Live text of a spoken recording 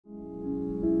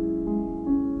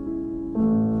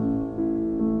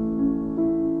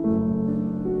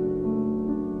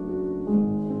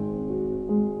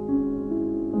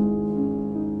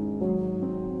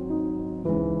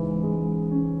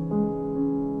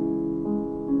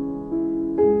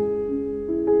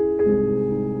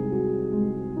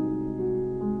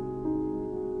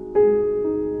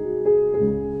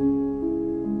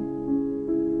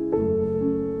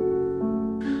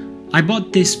I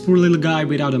bought this poor little guy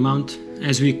without a mount.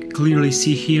 As we clearly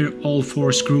see here, all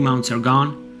 4 screw mounts are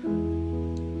gone.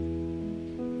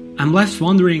 I'm left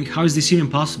wondering how is this even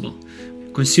possible,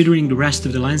 considering the rest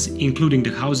of the lens, including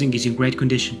the housing, is in great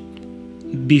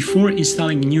condition. Before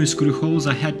installing new screw holes,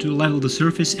 I had to level the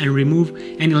surface and remove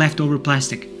any leftover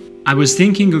plastic. I was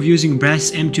thinking of using brass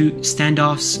M2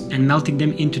 standoffs and melting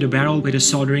them into the barrel with a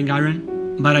soldering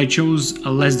iron, but I chose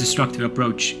a less destructive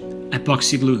approach,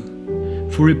 epoxy glue.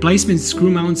 For replacement screw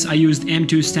mounts, I used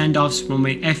M2 standoffs from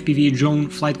my FPV drone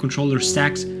flight controller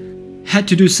stacks. Had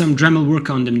to do some Dremel work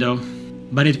on them though,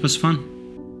 but it was fun.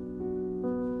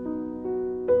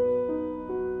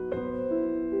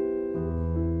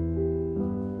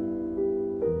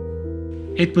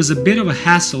 It was a bit of a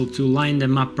hassle to line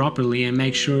them up properly and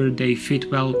make sure they fit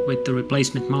well with the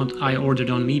replacement mount I ordered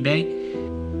on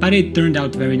eBay, but it turned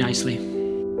out very nicely.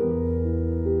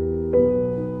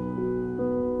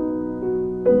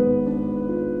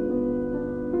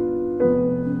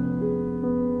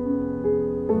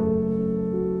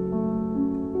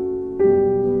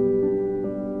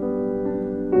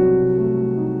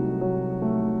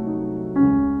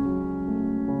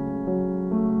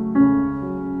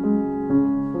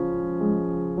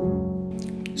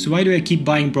 So why do I keep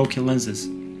buying broken lenses?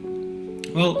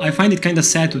 Well, I find it kinda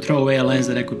sad to throw away a lens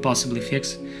that I could possibly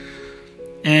fix.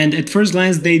 And at first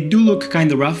glance they do look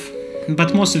kinda rough,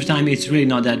 but most of the time it's really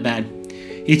not that bad.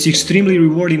 It's extremely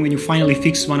rewarding when you finally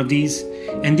fix one of these,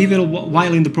 and even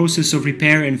while in the process of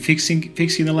repair and fixing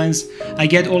the lens, I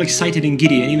get all excited and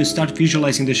giddy and even start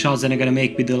visualizing the shots that I'm gonna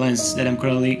make with the lens that I'm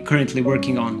currently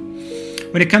working on.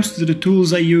 When it comes to the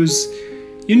tools I use,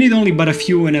 you need only but a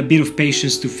few and a bit of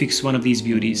patience to fix one of these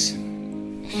beauties.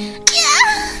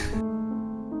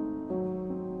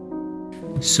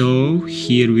 So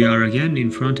here we are again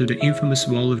in front of the infamous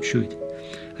wall of truth.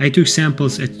 I took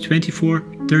samples at 24,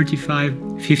 35,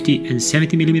 50 and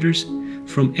 70 millimeters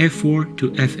from F4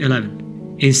 to F11.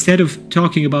 Instead of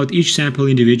talking about each sample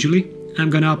individually,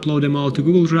 I'm gonna upload them all to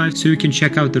Google Drive so you can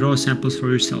check out the raw samples for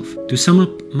yourself. To sum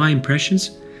up my impressions,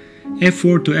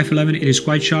 F4 to F11 it is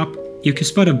quite sharp. You can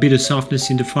spot a bit of softness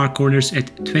in the far corners at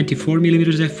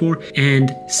 24mm f4 and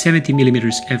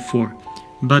 70mm f4,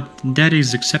 but that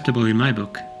is acceptable in my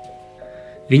book.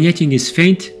 Vignetting is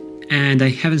faint and I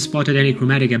haven't spotted any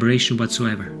chromatic aberration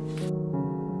whatsoever.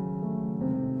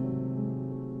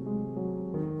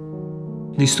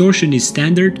 Distortion is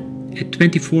standard. At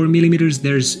 24mm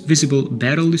there's visible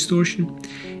barrel distortion.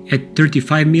 At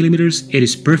 35mm it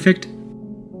is perfect.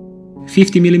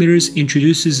 50mm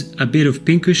introduces a bit of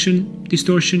pincushion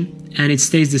distortion and it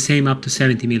stays the same up to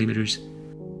 70mm.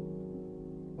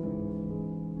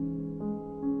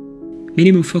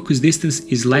 Minimum focus distance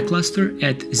is lackluster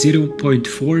at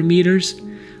 0.4 meters,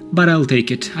 but I'll take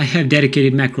it. I have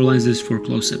dedicated macro lenses for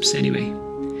close-ups anyway.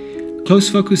 Close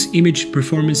focus image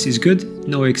performance is good,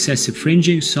 no excessive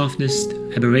fringing, softness,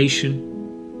 aberration.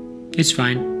 It's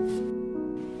fine.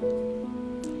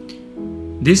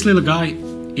 This little guy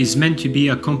is meant to be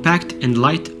a compact and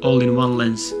light all-in-one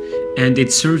lens, and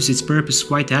it serves its purpose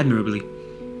quite admirably.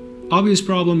 Obvious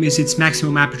problem is its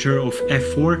maximum aperture of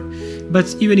f4,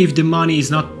 but even if the money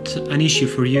is not an issue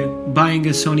for you, buying a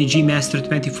Sony G Master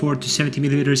 24 to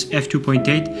 70mm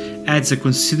f2.8 adds a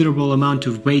considerable amount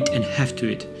of weight and heft to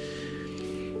it.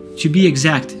 To be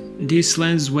exact, this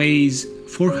lens weighs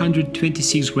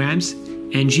 426 grams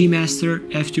and G Master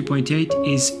f2.8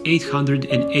 is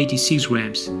 886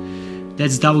 grams.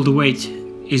 That's double the weight.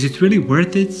 Is it really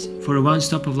worth it for a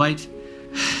one-stop of light?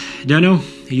 Don't know,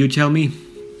 you tell me.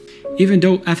 Even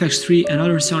though FX3 and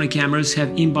other Sony cameras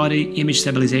have in-body image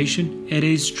stabilization, it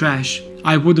is trash.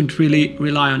 I wouldn't really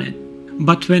rely on it.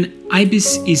 But when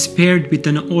IBIS is paired with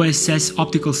an OSS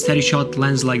optical steady shot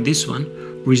lens like this one,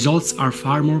 results are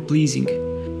far more pleasing.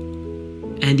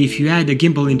 And if you add a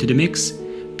gimbal into the mix,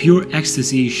 pure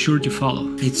ecstasy is sure to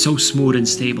follow. It's so smooth and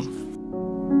stable.